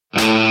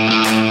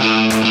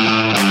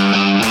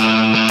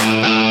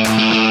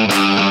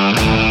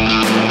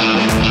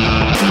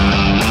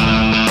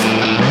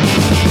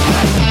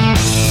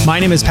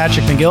My name is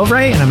Patrick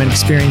McGilvray, and I'm an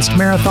experienced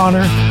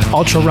marathoner,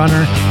 ultra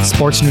runner,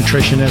 sports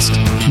nutritionist,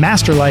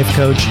 master life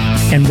coach,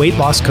 and weight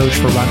loss coach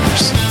for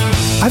runners.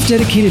 I've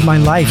dedicated my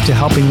life to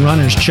helping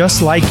runners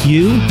just like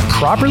you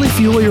properly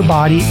fuel your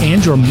body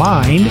and your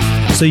mind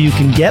so you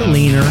can get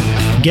leaner,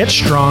 get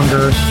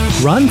stronger,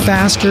 run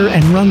faster,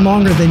 and run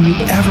longer than you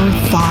ever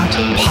thought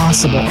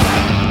possible.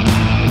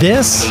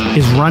 This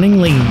is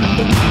Running Lean.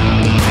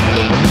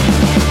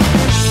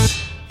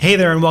 Hey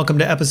there, and welcome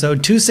to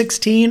episode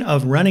 216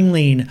 of Running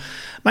Lean.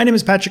 My name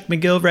is Patrick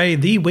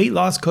McGilvray, the weight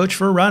loss coach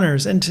for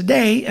runners, and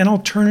today, an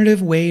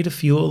alternative way to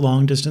fuel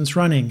long-distance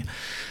running.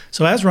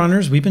 So as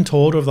runners, we've been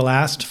told over the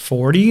last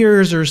 40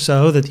 years or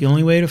so that the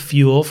only way to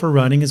fuel for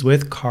running is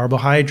with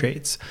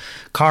carbohydrates.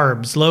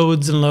 Carbs,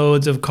 loads and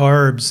loads of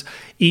carbs.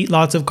 Eat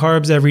lots of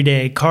carbs every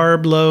day.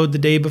 Carb load the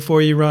day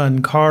before you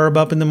run. Carb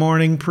up in the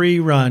morning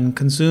pre-run.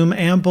 Consume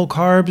ample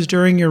carbs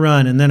during your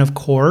run. And then, of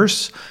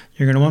course,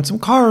 you're going to want some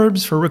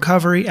carbs for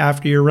recovery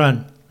after your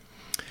run.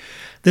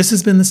 This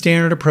has been the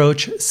standard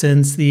approach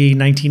since the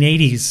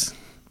 1980s,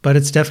 but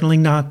it's definitely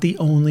not the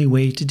only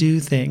way to do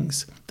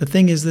things. The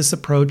thing is, this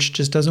approach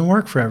just doesn't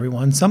work for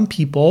everyone. Some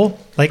people,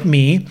 like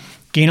me,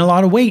 gain a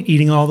lot of weight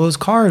eating all those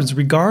carbs,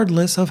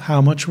 regardless of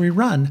how much we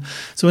run.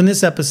 So in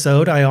this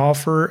episode, I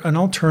offer an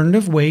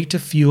alternative way to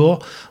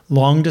fuel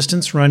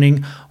long-distance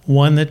running,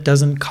 one that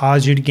doesn't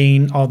cause you to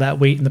gain all that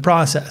weight in the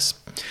process.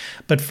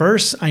 But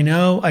first, I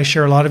know I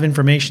share a lot of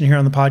information here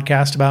on the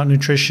podcast about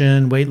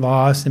nutrition, weight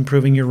loss,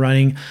 improving your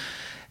running.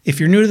 If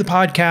you're new to the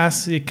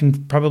podcast, it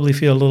can probably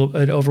feel a little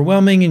bit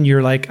overwhelming and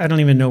you're like, I don't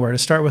even know where to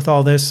start with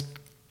all this.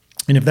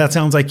 And if that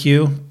sounds like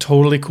you,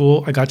 totally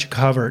cool. I got you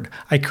covered.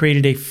 I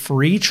created a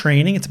free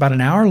training. It's about an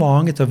hour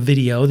long. It's a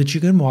video that you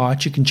can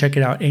watch. You can check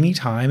it out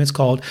anytime. It's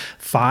called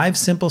 5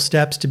 Simple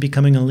Steps to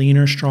Becoming a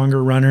Leaner,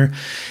 Stronger Runner.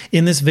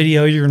 In this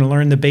video, you're going to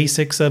learn the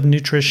basics of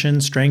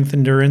nutrition, strength,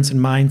 endurance, and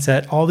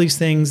mindset, all these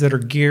things that are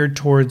geared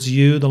towards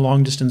you, the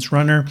long distance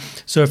runner.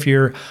 So if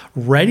you're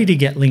ready to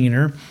get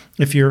leaner,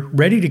 if you're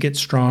ready to get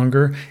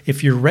stronger,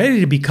 if you're ready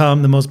to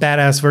become the most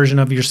badass version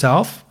of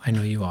yourself, I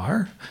know you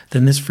are,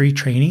 then this free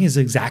training is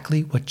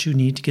exactly what you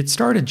need to get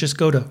started. Just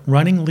go to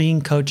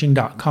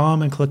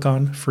runningleancoaching.com and click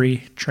on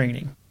free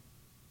training.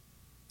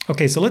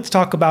 Okay, so let's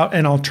talk about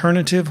an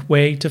alternative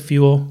way to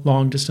fuel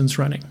long distance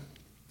running.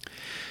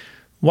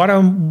 Why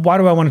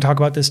do I want to talk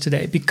about this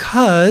today?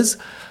 Because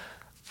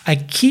I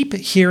keep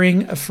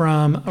hearing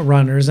from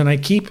runners and I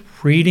keep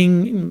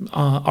reading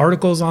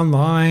articles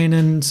online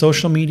and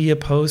social media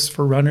posts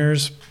for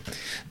runners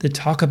that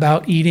talk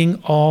about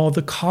eating all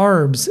the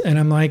carbs. And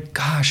I'm like,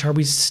 gosh, are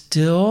we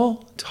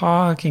still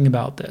talking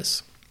about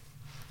this?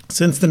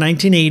 Since the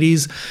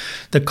 1980s,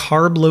 the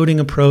carb loading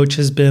approach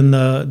has been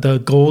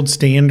the gold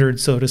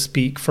standard, so to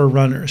speak, for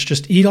runners.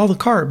 Just eat all the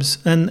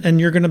carbs and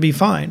you're going to be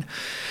fine.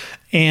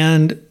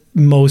 And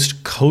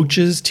most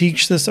coaches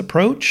teach this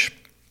approach.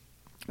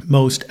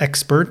 Most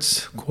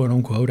experts, quote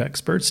unquote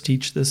experts,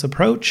 teach this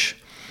approach.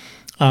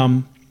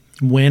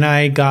 When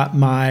I got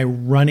my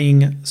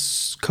running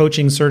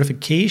coaching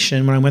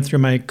certification, when I went through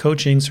my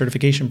coaching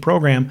certification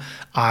program,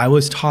 I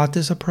was taught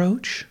this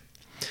approach.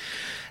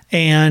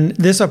 And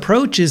this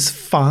approach is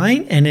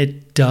fine and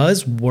it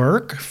does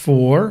work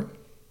for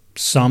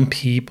some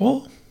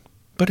people,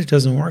 but it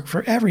doesn't work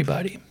for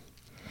everybody.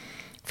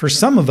 For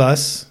some of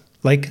us,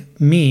 like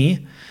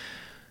me,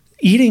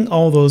 eating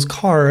all those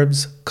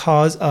carbs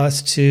cause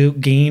us to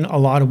gain a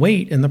lot of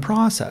weight in the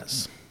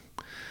process.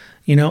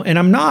 And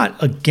I'm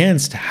not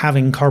against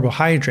having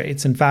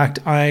carbohydrates. In fact,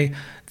 I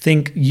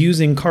think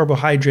using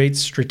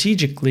carbohydrates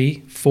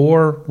strategically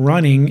for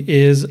running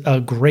is a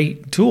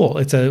great tool.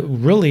 It's a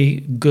really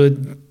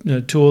good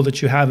tool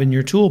that you have in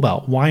your tool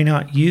belt. Why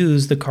not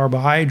use the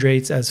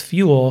carbohydrates as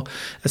fuel,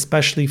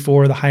 especially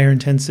for the higher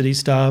intensity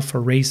stuff or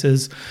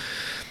races?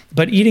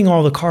 But eating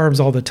all the carbs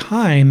all the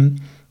time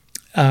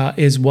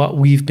is what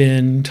we've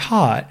been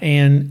taught,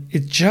 and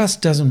it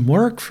just doesn't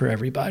work for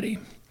everybody.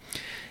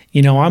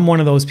 I'm one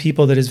of those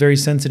people that is very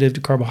sensitive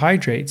to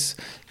carbohydrates.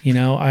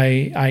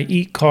 I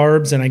eat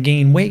carbs and I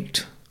gain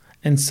weight.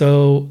 And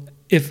so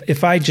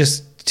if I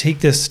just take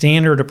this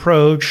standard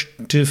approach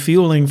to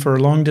fueling for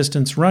long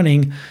distance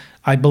running,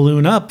 I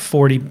balloon up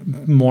 40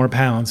 more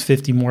pounds,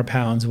 50 more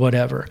pounds,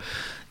 whatever.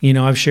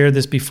 I've shared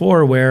this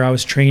before where I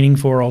was training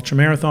for ultra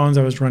marathons.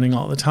 I was running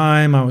all the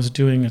time. I was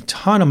doing a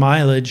ton of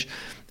mileage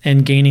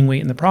and gaining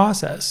weight in the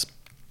process.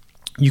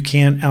 You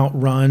can't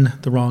outrun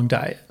the wrong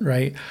diet,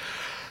 right?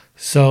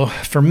 So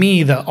for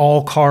me, the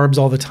all carbs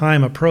all the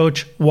time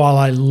approach, while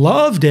I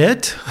loved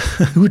it,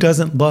 who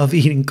doesn't love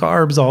eating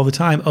carbs all the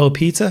time? Oh,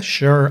 pizza?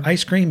 Sure.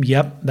 Ice cream?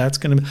 Yep. That's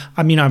going to be,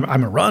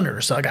 I'm a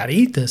runner, so I got to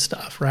eat this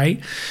stuff, right?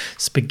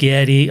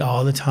 Spaghetti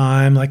all the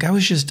time. Like I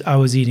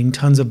was eating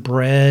tons of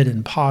bread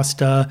and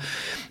pasta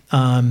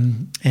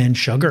and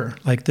sugar.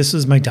 Like this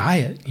is my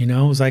diet, it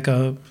was like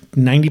a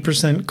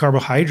 90%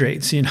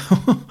 carbohydrates,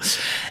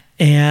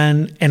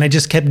 And I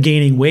just kept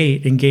gaining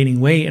weight.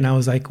 And I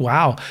was like,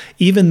 wow,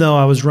 even though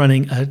I was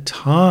running a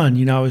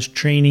ton, I was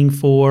training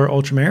for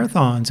ultra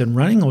marathons and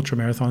running ultra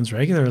marathons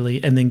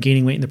regularly and then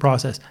gaining weight in the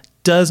process,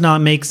 does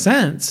not make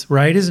sense,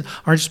 right? Aren't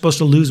you supposed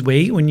to lose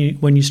weight when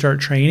you start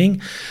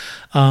training?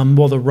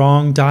 Well, the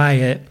wrong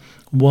diet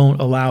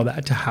won't allow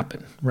that to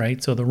happen,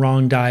 right? So the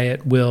wrong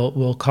diet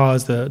will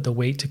cause the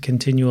weight to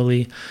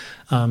continually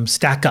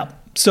stack up.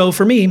 So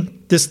for me,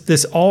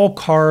 this all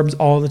carbs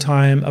all the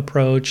time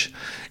approach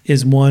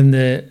is one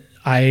that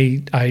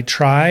I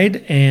tried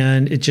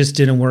and it just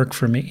didn't work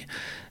for me.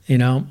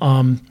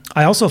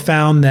 I also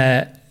found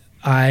that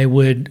I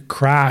would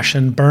crash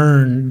and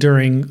burn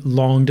during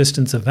long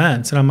distance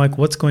events, and I'm like,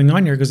 what's going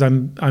on here? Because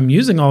I'm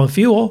using all the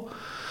fuel.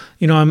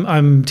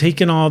 I'm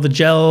taking all the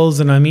gels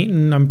and I'm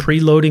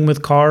preloading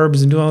with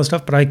carbs and doing all this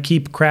stuff, but I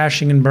keep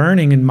crashing and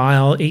burning in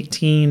mile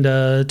 18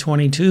 to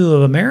 22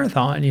 of a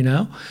marathon,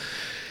 And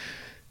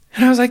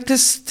I was like,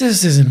 this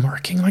isn't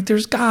working. Like,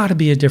 there's got to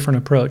be a different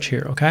approach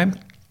here, okay?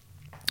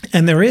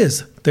 And there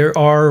is an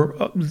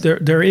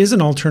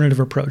alternative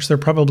approach. There are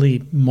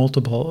probably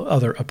multiple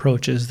other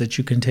approaches that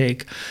you can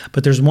take,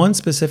 but there's one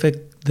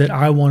specific that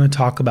I want to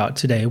talk about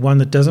today, one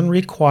that doesn't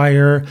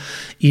require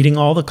eating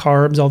all the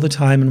carbs all the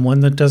time, and one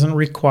that doesn't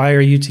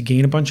require you to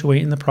gain a bunch of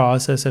weight in the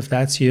process, if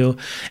that's you.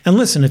 And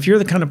listen, if you're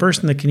the kind of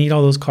person that can eat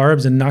all those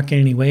carbs and not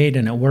gain any weight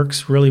and it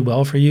works really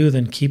well for you,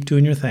 then keep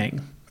doing your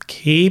thing.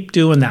 Keep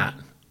doing that.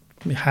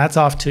 Hats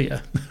off to you.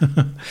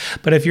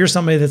 But if you're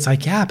somebody that's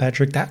like, yeah,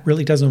 Patrick, that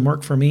really doesn't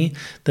work for me,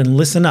 then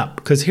listen up,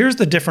 because here's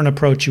the different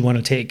approach you want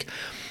to take.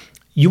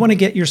 You want to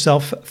get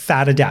yourself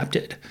fat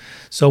adapted.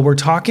 So we're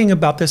talking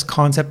about this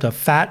concept of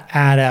fat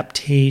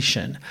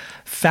adaptation.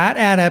 Fat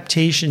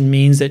adaptation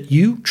means that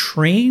you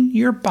train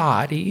your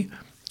body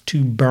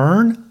to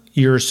burn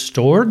your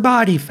stored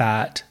body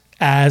fat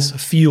as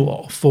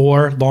fuel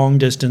for long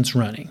distance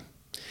running.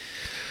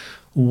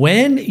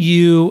 When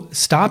you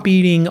stop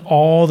eating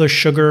all the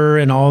sugar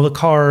and all the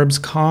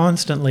carbs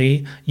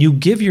constantly, you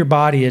give your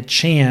body a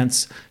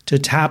chance to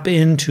tap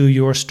into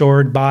your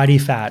stored body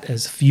fat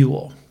as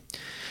fuel.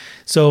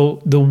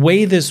 So the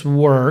way this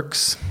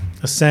works,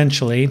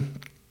 essentially,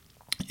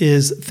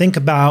 is think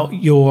about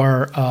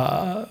your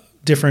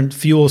different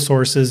fuel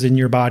sources in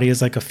your body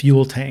as like a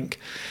fuel tank.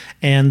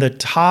 And the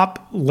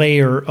top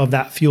layer of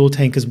that fuel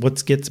tank is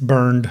what gets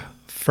burned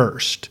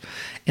first.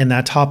 And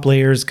that top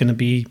layer is going to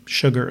be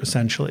sugar,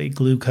 essentially,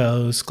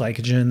 glucose,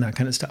 glycogen, that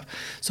kind of stuff.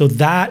 So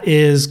that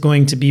is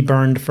going to be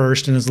burned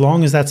first. And as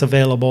long as that's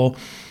available,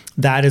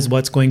 that is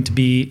what's going to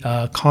be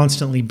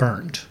constantly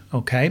burned,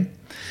 okay?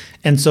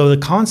 And so the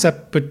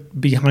concept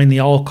behind the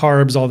all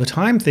carbs all the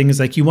time thing is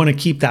like you want to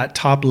keep that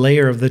top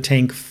layer of the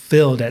tank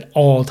filled at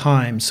all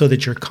times so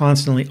that you're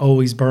constantly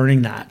always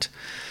burning that.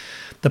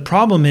 The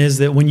problem is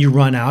that when you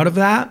run out of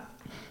that,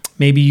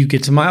 maybe you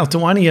get to mile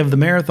 20 of the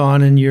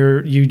marathon and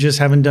you just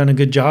haven't done a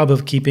good job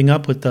of keeping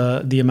up with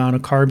the amount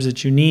of carbs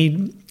that you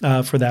need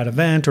for that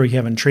event, or you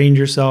haven't trained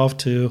yourself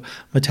to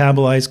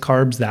metabolize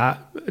carbs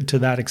to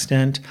that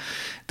extent.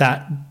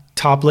 That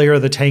top layer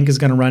of the tank is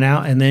going to run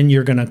out, and then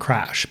you're going to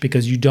crash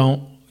because you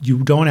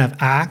don't have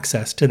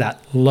access to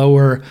that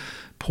lower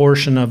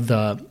portion of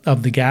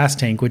the gas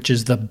tank, which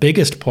is the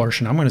biggest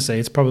portion. I'm going to say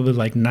it's probably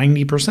like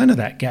 90% of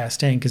that gas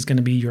tank is going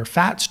to be your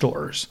fat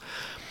stores.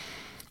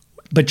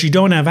 But you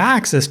don't have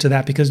access to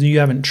that because you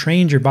haven't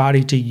trained your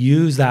body to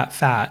use that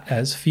fat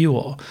as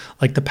fuel.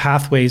 Like the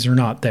pathways are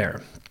not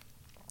there.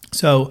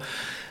 So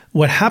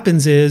what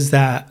happens is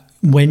that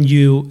when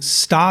you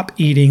stop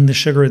eating the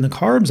sugar and the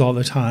carbs all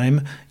the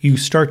time, you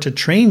start to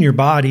train your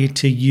body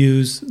to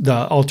use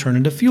the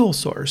alternative fuel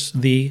source,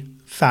 the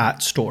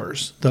fat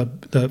stores,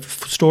 the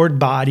stored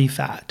body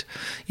fat.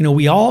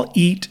 We all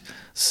eat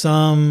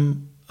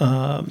some,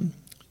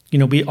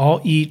 we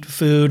all eat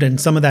food,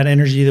 and some of that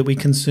energy that we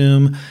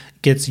consume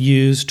gets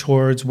used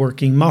towards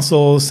working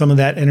muscles. Some of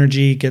that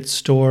energy gets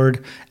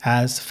stored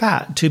as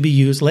fat to be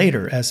used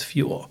later as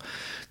fuel.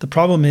 The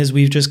problem is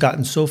we've just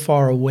gotten so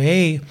far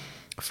away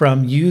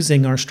from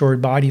using our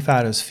stored body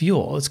fat as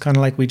fuel. It's kind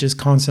of like we just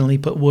constantly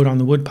put wood on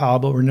the wood pile,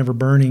 but we're never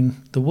burning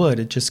the wood.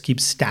 It just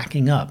keeps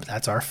stacking up.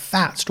 That's our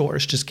fat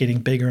stores just getting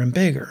bigger and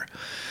bigger.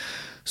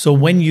 So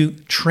when you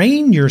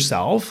train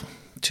yourself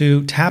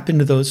to tap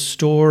into those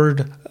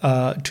to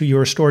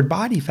your stored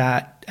body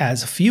fat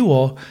as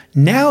fuel,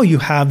 now you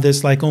have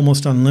this like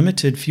almost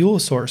unlimited fuel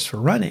source for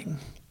running.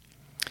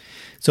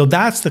 So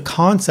that's the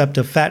concept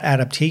of fat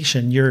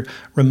adaptation. You're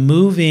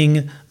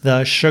removing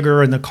the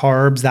sugar and the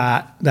carbs,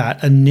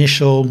 that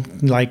initial,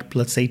 like,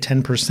 let's say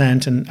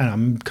 10%, and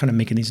I'm kind of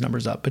making these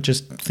numbers up, but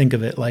just think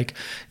of it like,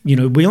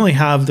 we only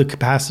have the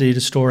capacity to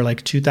store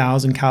like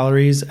 2,000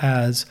 calories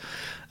as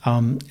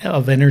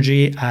of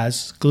energy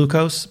as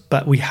glucose,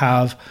 but we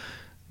have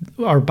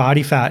our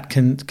body fat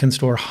can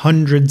store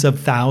hundreds of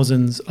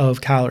thousands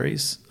of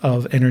calories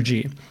of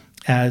energy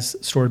as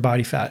stored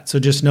body fat. So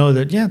just know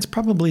that, it's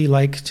probably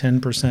like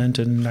 10%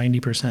 and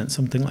 90%,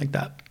 something like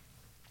that.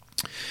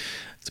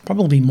 It's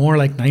probably more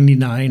like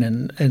 99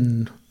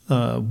 and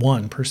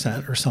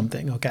 1% or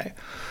something. Okay.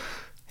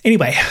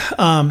 Anyway,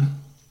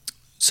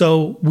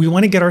 so we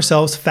want to get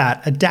ourselves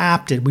fat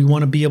adapted. We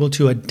want to be able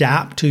to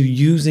adapt to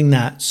using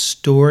that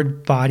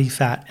stored body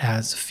fat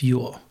as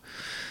fuel.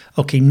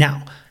 Okay,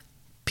 now,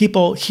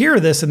 people hear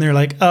this and they're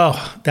like,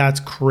 oh, that's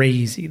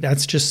crazy.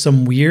 That's just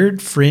some weird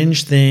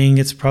fringe thing.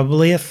 It's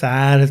probably a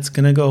fad. It's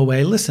going to go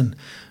away. Listen,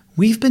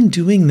 we've been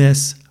doing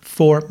this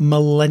for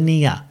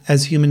millennia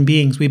as human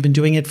beings. We've been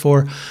doing it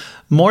for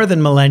more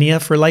than millennia,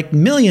 for like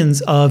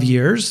millions of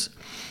years.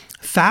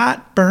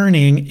 Fat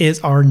burning is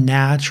our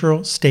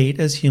natural state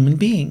as human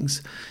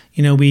beings.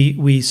 You know,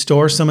 we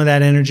store some of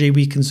that energy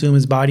we consume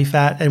as body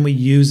fat, and we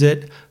use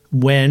it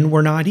when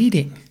we're not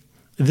eating.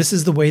 This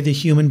is the way the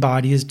human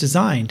body is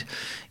designed.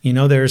 You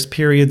know, there's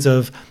periods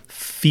of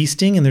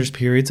feasting and there's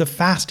periods of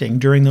fasting.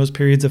 During those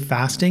periods of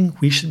fasting,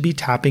 we should be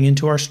tapping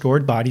into our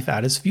stored body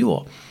fat as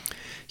fuel.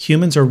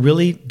 Humans are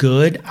really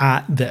good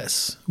at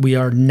this. We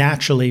are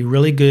naturally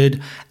really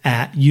good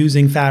at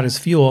using fat as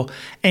fuel,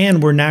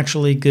 and we're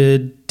naturally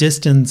good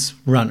distance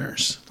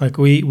runners. Like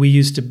we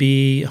used to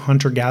be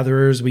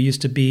hunter-gatherers. We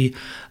used to be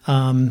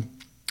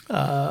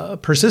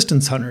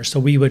persistence hunters. So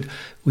we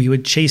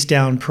would chase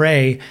down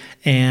prey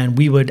and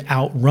we would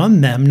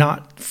outrun them,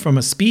 not from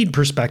a speed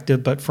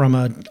perspective, but from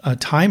a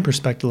time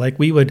perspective. Like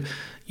we would,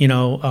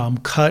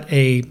 cut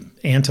a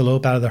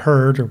antelope out of the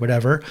herd or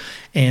whatever,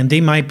 and they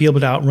might be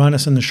able to outrun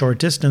us in the short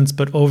distance,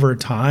 but over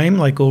time,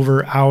 like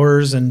over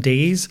hours and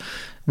days,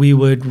 we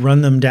would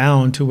run them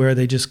down to where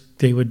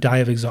they would die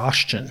of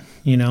exhaustion.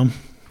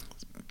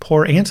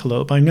 Poor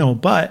antelope, I know,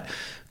 but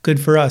good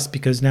for us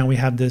because now we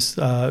have this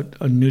a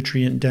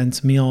nutrient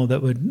dense meal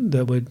that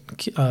would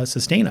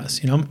sustain us.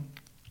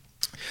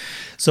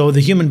 So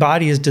the human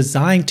body is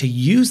designed to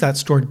use that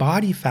stored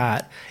body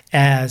fat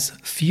as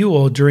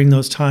fuel during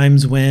those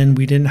times when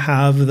we didn't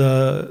have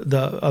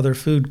the other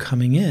food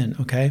coming in,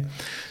 okay?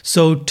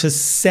 So to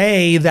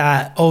say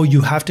that, oh,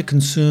 you have to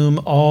consume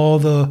all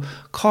the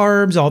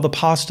carbs, all the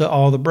pasta,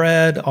 all the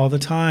bread, all the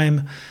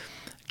time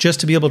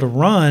just to be able to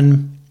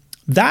run,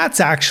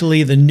 that's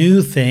actually the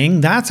new thing.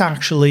 That's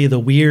actually the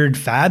weird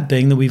fad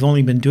thing that we've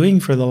only been doing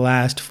for the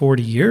last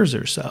 40 years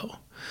or so.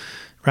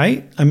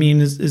 Right? I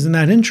mean, isn't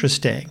that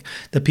interesting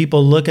that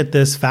people look at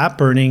this fat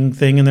burning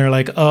thing and they're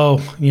like, oh,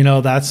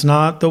 that's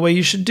not the way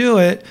you should do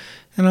it.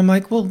 And I'm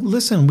like, well,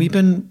 listen, we've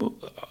been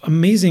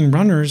amazing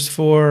runners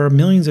for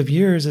millions of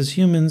years as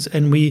humans,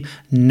 and we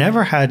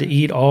never had to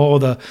eat all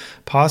the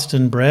pasta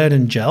and bread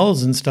and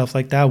gels and stuff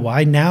like that.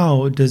 Why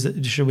now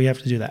should we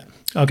have to do that?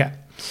 Okay.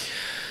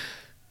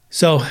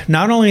 So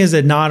not only is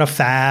it not a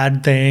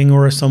fad thing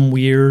or some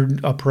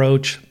weird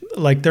approach,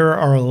 like there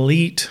are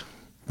elite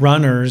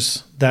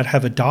runners that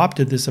have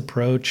adopted this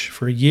approach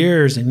for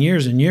years and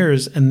years and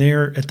years, and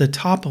they're at the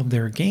top of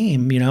their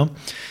game. I'm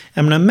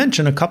going to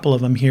mention a couple of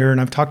them here,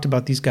 and I've talked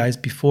about these guys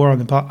before on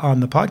the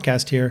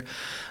podcast here,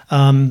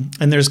 and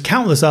there's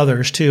countless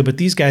others too, but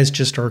these guys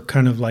just are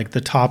kind of like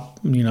the top,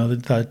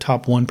 the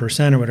top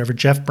 1% or whatever.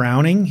 Jeff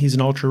Browning, he's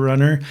an ultra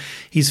runner.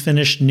 He's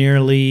finished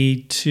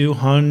nearly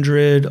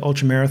 200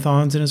 ultra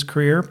marathons in his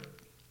career.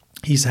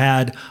 He's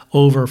had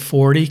over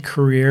 40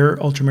 career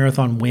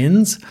ultramarathon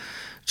wins.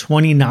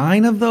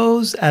 29 of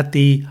those at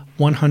the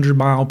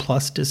 100-mile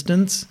plus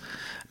distance,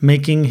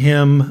 making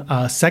him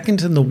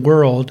second in the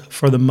world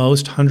for the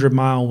most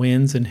 100-mile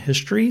wins in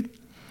history.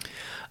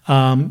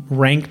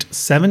 Ranked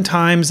 7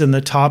 times in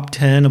the top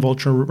 10 of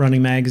Ultra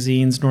Running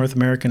Magazine's North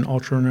American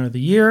Ultra Runner of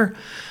the Year.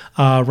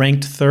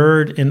 Ranked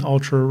 3rd in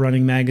Ultra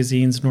Running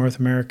Magazine's North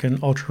American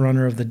Ultra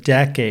Runner of the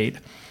Decade.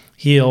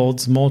 He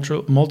holds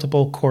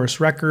multiple course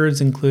records,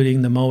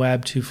 including the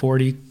Moab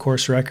 240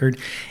 course record,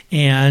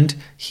 and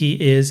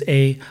he is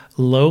a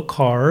low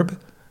carb,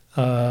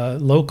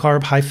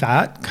 high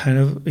fat kind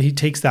of. He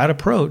takes that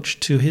approach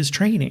to his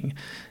training.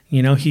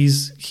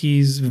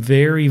 He's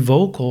very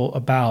vocal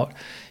about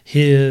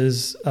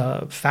his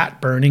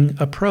fat burning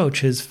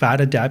approach, his fat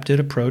adapted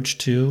approach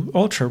to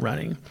ultra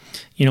running.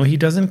 He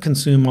doesn't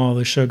consume all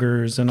the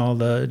sugars and all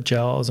the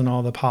gels and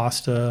all the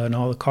pasta and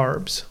all the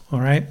carbs. All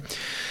right.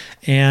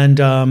 And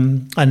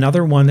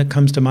another one that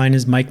comes to mind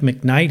is Mike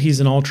McKnight.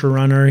 He's an ultra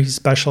runner. He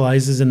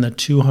specializes in the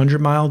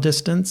 200-mile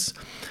distance,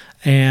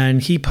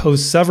 and he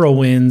posts several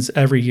wins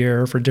every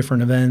year for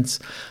different events.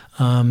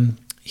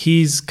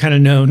 He's kind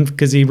of known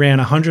because he ran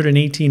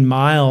 118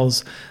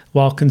 miles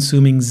while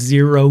consuming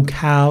 0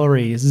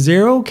 calories.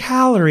 0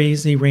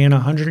 calories. He ran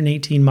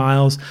 118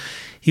 miles.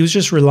 He was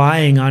just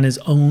relying on his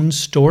own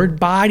stored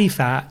body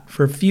fat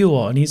for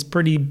fuel, and he's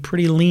pretty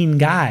lean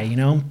guy,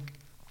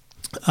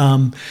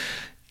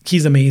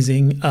 He's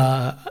amazing.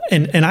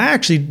 And I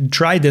actually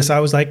tried this. I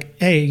was like,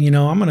 hey,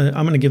 I'm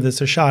gonna give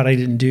this a shot. I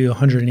didn't do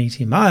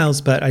 118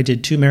 miles, but I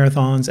did 2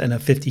 marathons and a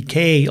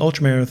 50K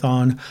ultra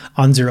marathon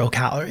on 0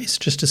 calories,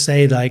 just to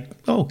say like,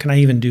 oh, can I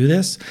even do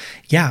this?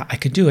 Yeah, I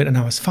could do it. And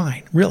I was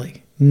fine,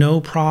 really.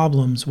 No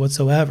problems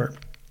whatsoever.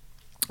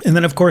 And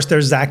then, of course,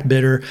 there's Zach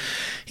Bitter.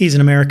 He's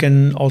an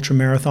American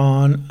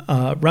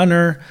ultramarathon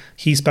runner.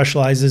 He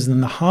specializes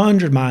in the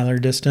 100-miler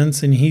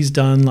distance, and he's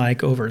done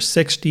like over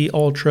 60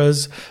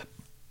 ultras.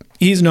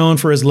 He's known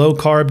for his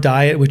low-carb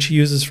diet, which he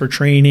uses for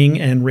training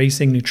and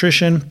racing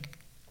nutrition.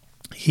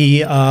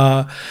 He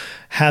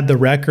had the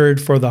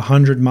record for the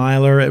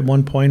 100-miler at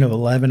one point of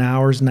 11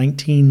 hours,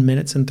 19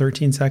 minutes, and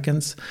 13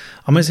 seconds.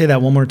 I'm going to say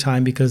that one more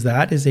time because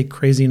that is a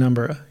crazy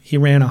number. He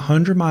ran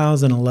 100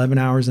 miles in 11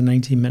 hours and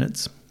 19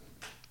 minutes.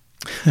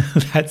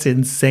 That's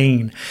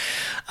insane.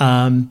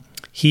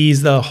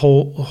 He's the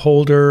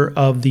holder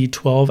of the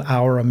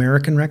 12-hour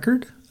American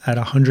record at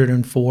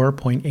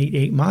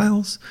 104.88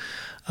 miles.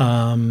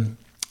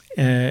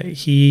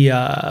 He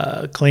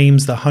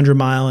claims the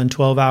 100-mile and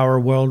 12-hour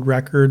world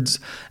records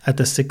at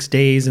the 6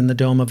 days in the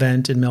Dome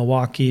event in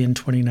Milwaukee in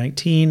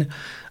 2019.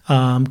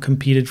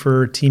 Competed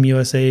for Team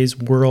USA's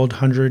World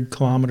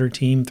 100-kilometer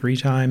team 3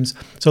 times.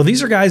 So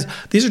these are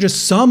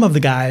just some of the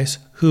guys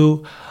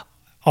who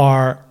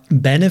are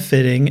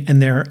benefiting,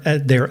 and they're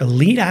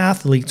elite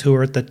athletes who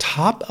are at the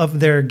top of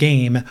their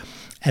game,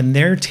 and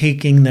they're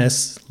taking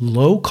this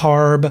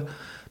low-carb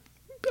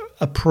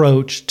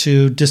approach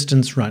to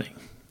distance running.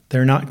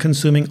 They're not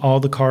consuming all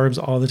the carbs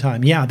all the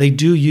time. Yeah, they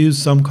do use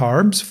some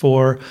carbs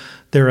for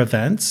their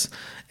events,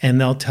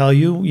 and they'll tell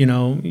you,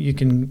 you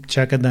can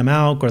check them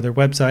out, go to their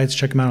websites,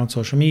 check them out on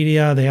social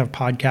media. They have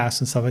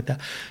podcasts and stuff like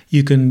that.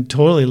 You can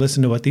totally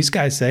listen to what these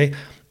guys say.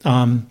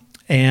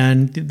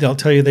 And they'll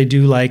tell you they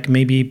do like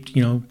maybe,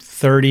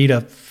 30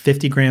 to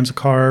 50 grams of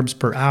carbs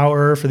per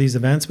hour for these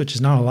events, which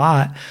is not a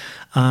lot.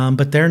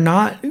 But they're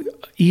not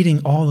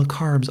eating all the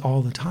carbs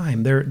all the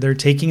time. They're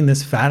taking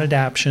this fat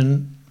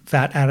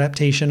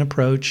adaptation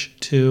approach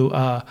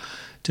to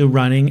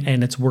running,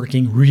 and it's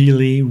working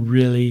really,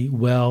 really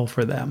well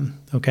for them.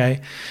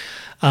 Okay.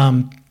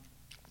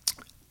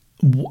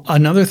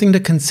 Another thing to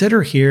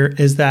consider here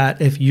is that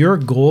if your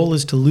goal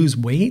is to lose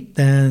weight,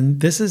 then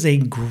this is a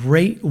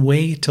great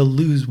way to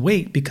lose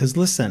weight because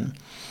listen,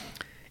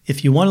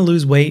 if you want to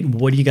lose weight,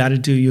 what do you got to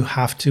do? You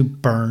have to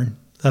burn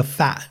the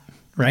fat,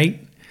 right?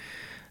 And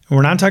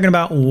we're not talking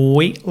about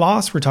weight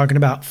loss. We're talking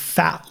about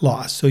fat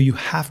loss. So you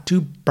have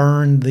to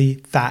burn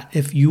the fat.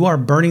 If you are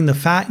burning the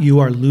fat, you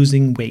are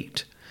losing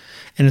weight.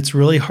 And it's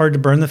really hard to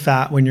burn the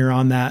fat when you're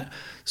on that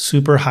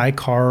super high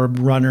carb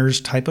runners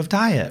type of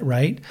diet,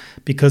 right?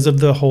 Because of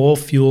the whole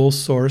fuel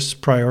source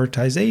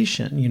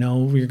prioritization.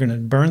 You're going to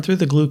burn through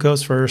the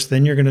glucose first,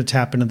 then you're going to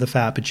tap into the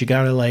fat, but you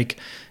got to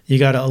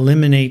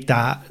eliminate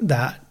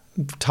that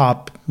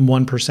top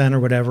 1% or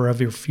whatever of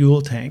your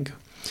fuel tank.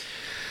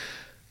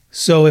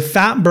 So if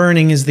fat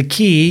burning is the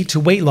key to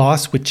weight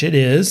loss, which it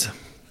is,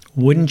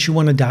 wouldn't you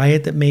want a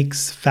diet that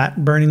makes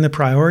fat burning the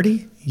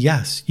priority?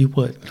 Yes, you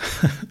would.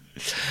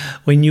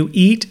 When you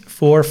eat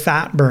for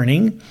fat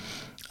burning,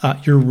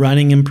 your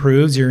running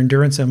improves, your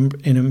endurance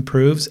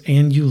improves,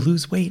 and you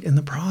lose weight in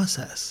the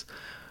process,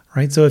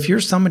 right? So if you're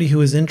somebody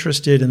who is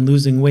interested in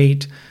losing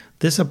weight,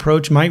 this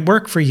approach might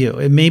work for you.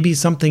 It may be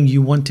something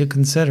you want to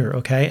consider,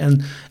 okay?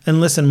 And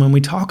listen, when we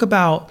talk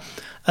about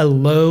a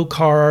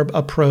low-carb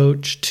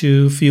approach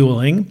to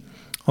fueling,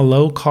 a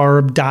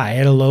low-carb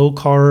diet, a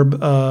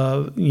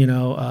low-carb,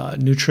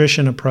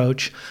 nutrition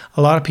approach,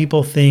 a lot of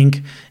people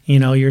think,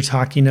 you're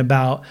talking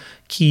about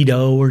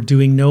keto or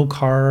doing no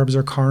carbs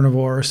or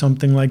carnivore or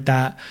something like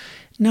that.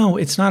 No,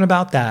 it's not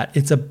about that.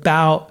 It's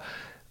about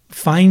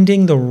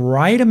finding the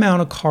right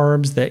amount of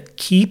carbs that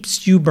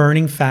keeps you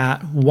burning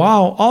fat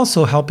while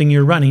also helping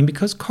your running,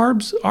 because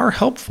carbs are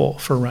helpful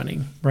for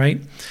running, right?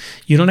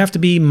 You don't have to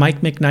be Mike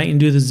McKnight and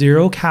do the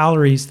 0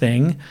 calories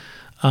thing.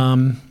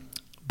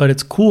 But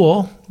it's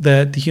cool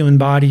that the human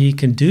body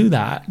can do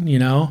that,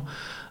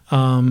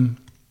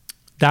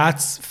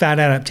 That's fat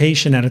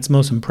adaptation at its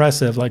most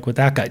impressive, like what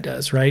that guy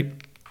does, right?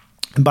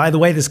 And by the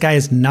way, this guy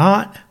is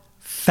not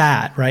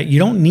fat, right? You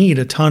don't need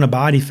a ton of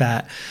body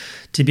fat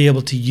to be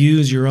able to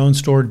use your own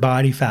stored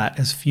body fat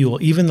as fuel.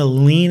 Even the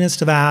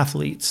leanest of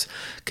athletes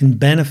can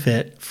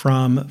benefit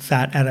from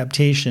fat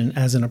adaptation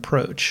as an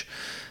approach,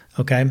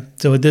 okay?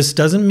 So this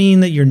doesn't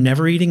mean that you're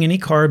never eating any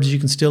carbs. You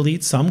can still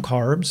eat some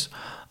carbs.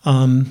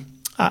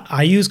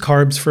 I use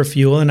carbs for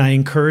fuel, and I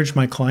encourage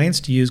my clients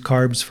to use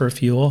carbs for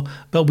fuel,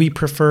 but we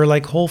prefer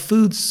like whole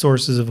foods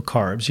sources of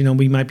carbs.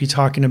 We might be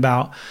talking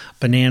about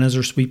bananas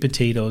or sweet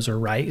potatoes or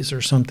rice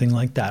or something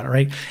like that,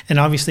 right? And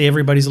obviously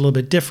everybody's a little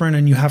bit different,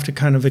 and you have to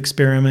kind of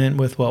experiment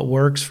with what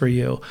works for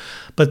you.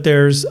 But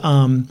there's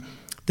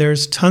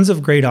tons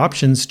of great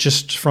options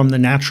just from the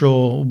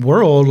natural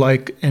world,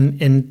 like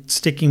and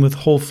sticking with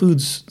whole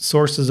foods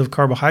sources of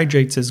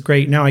carbohydrates is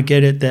great. Now I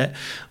get it that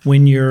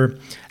when you're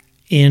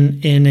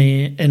in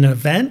an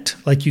event,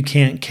 like you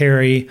can't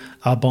carry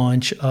a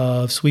bunch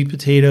of sweet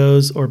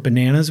potatoes or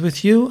bananas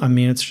with you. I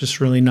mean, it's just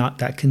really not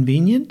that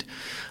convenient.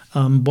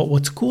 But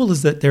what's cool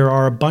is that there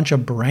are a bunch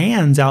of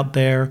brands out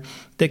there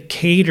that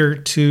cater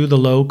to the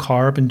low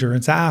carb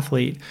endurance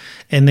athlete.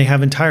 And they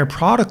have entire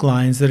product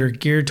lines that are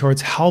geared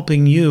towards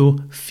helping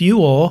you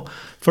fuel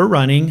for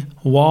running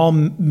while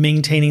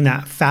maintaining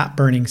that fat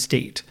burning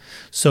state.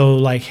 So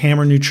like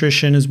Hammer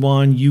Nutrition is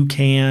one,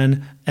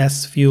 UCAN,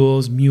 S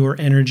Fuels, Muir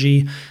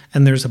Energy,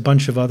 and there's a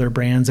bunch of other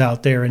brands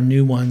out there and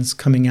new ones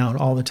coming out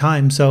all the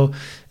time. So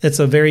it's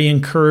a very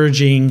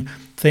encouraging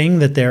thing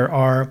that there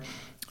are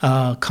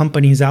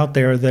companies out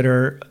there that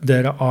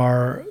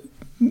are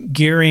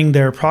gearing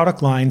their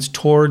product lines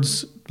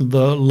towards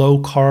the low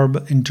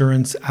carb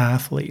endurance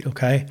athlete.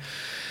 Okay.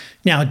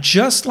 Now,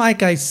 just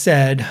like I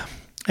said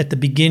at the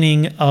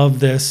beginning of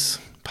this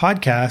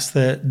podcast,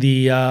 that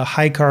the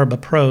high carb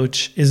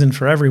approach isn't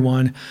for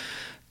everyone,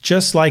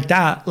 just like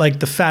that, like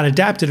the fat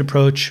adapted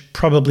approach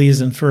probably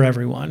isn't for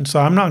everyone. So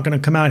I'm not going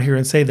to come out here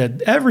and say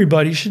that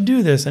everybody should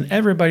do this and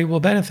everybody will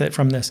benefit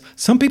from this.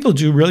 Some people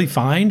do really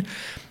fine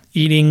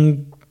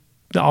eating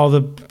all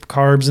the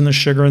carbs and the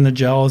sugar and the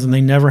gels, and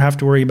they never have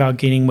to worry about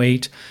gaining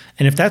weight.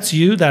 And if that's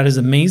you, that is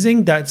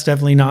amazing. That's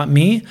definitely not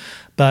me.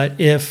 But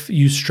if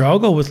you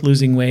struggle with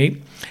losing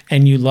weight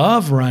and you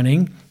love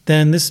running,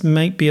 then this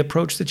might be an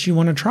approach that you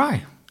want to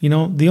try. You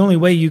know, the only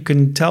way you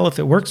can tell if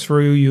it works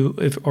for you,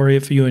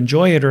 if you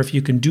enjoy it, or if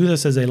you can do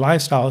this as a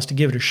lifestyle, is to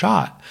give it a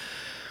shot.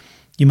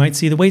 You might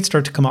see the weight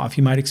start to come off.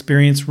 You might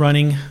experience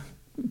running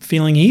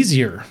feeling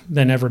easier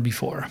than ever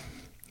before.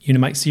 You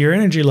might see your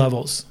energy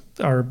levels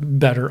are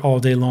better all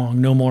day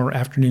long, no more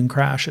afternoon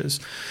crashes.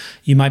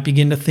 You might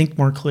begin to think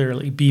more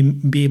clearly,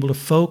 be able to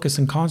focus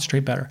and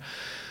concentrate better.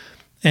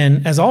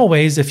 And as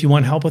always, if you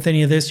want help with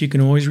any of this, you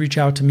can always reach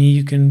out to me.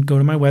 You can go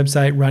to my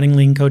website,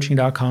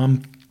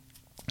 runningleancoaching.com.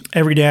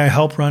 Every day I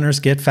help runners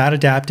get fat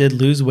adapted,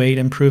 lose weight,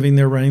 improving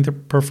their running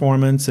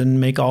performance,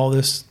 and make all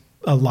this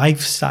a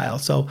lifestyle.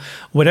 So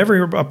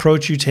whatever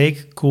approach you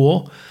take,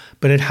 cool,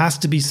 but it has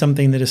to be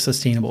something that is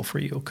sustainable for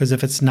you. Because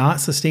if it's not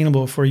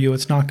sustainable for you,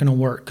 it's not going to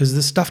work, because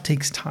this stuff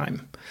takes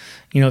time.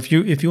 You know, if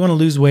you want to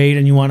lose weight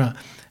and you want to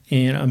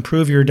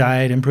improve your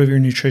diet, improve your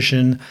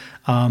nutrition,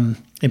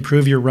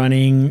 improve your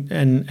running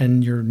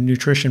and your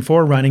nutrition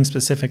for running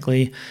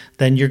specifically,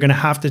 then you're going to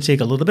have to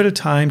take a little bit of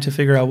time to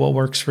figure out what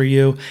works for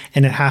you.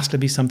 And it has to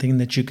be something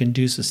that you can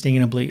do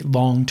sustainably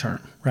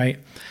long-term, right?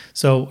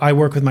 So I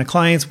work with my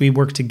clients. We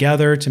work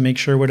together to make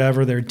sure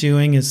whatever they're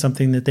doing is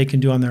something that they can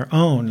do on their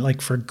own,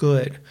 like for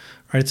good,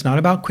 right? It's not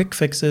about quick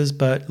fixes,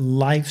 but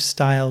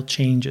lifestyle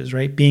changes,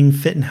 right? Being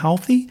fit and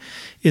healthy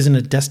isn't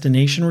a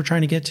destination we're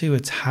trying to get to.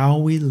 It's how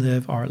we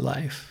live our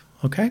life,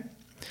 okay?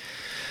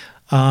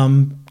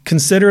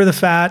 Consider the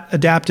fat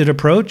adapted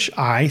approach.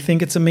 I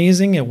think it's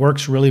amazing. It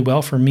works really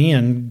well for me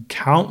and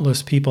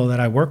countless people that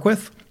I work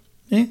with.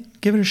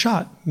 Give it a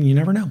shot. You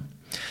never know.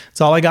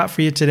 That's all I got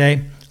for you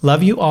today.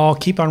 Love you all.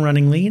 Keep on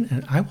running lean,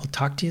 and I will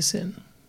talk to you soon.